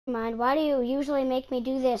Mind, why do you usually make me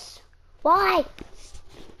do this? Why?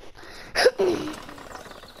 It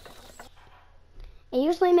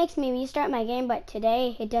usually makes me restart my game, but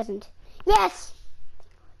today it doesn't. Yes!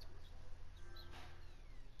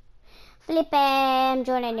 Flip him,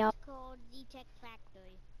 join you. Called Z-Tech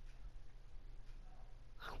Factory.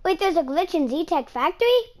 Wait, there's a glitch in Z-Tech Factory?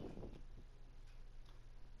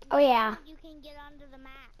 Oh yeah. You can get onto the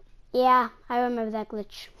map. Yeah, I remember that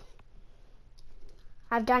glitch.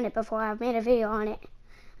 I've done it before. I've made a video on it.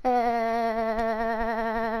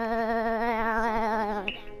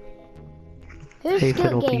 Who's Hey,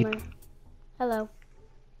 Skill Finopede. Gamer? Hello.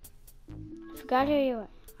 I forgot who you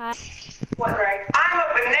are. What, Greg? I'm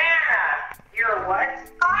a banana! You're a what?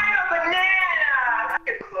 I'm a banana!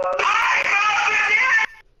 You're close. I'm a banana!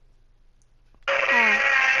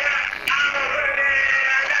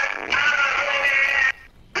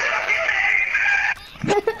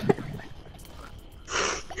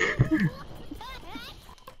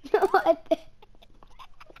 What the?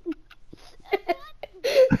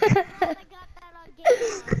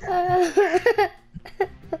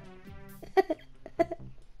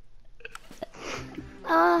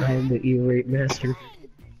 I am the E-rate master.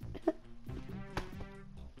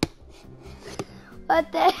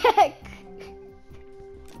 What the heck?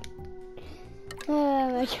 Oh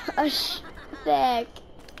my gosh. What the heck?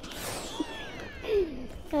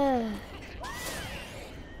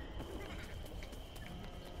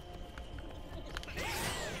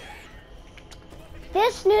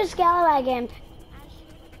 This new Scalawag game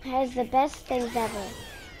has the best things ever.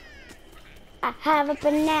 I have a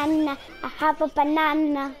banana, I have a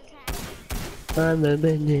banana. I'm a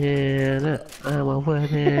banana, I'm a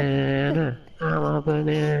banana, I'm a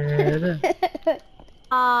banana.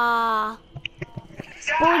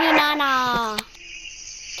 Booty Nana.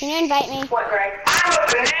 Can you invite me? What, Greg? I'm a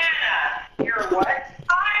banana! You're a what?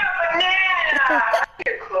 I'm a banana!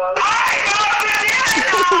 You're close. I'm a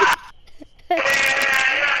banana!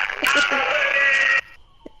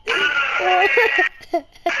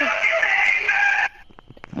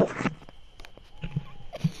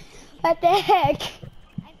 What the heck?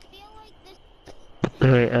 I feel like this.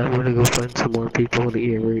 Alright, I'm gonna go find some more people to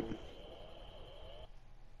E-rate.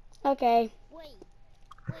 Okay. Wait.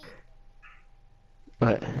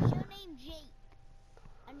 But, Is your name Jake?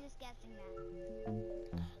 I'm just guessing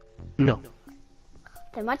that. no.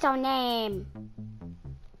 Then what's our name? I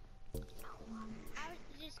was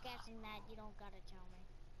just guessing that. You don't gotta tell me.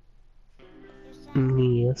 You sound,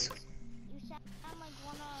 Yes. you sound like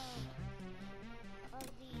one of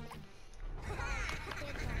these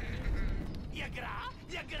kids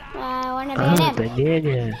on I wanna be I'm a an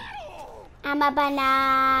banana. I'm a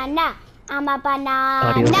banana. I'm a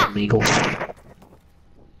Adios, banana. amigos.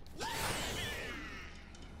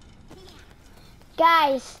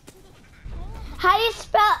 Guys, how do you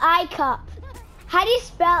spell iCup? How do you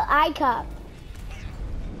spell iCup?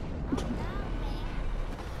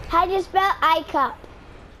 How do you spell iCup?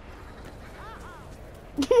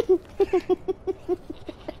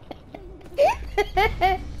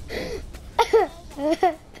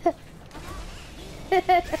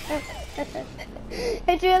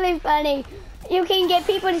 It's really funny. You can get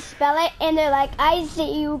people to spell it and they're like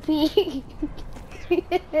ICUP.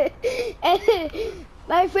 And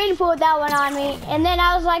my friend pulled that one on me and then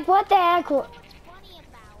I was like, what the heck? What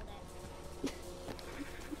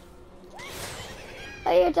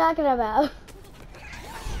are you talking about?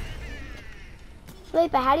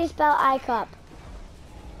 Sleeper, how do you spell iCup?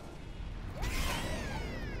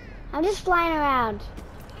 I'm just flying around.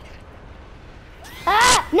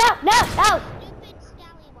 Ah! No! Stupid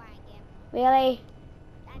scallywagon. Really?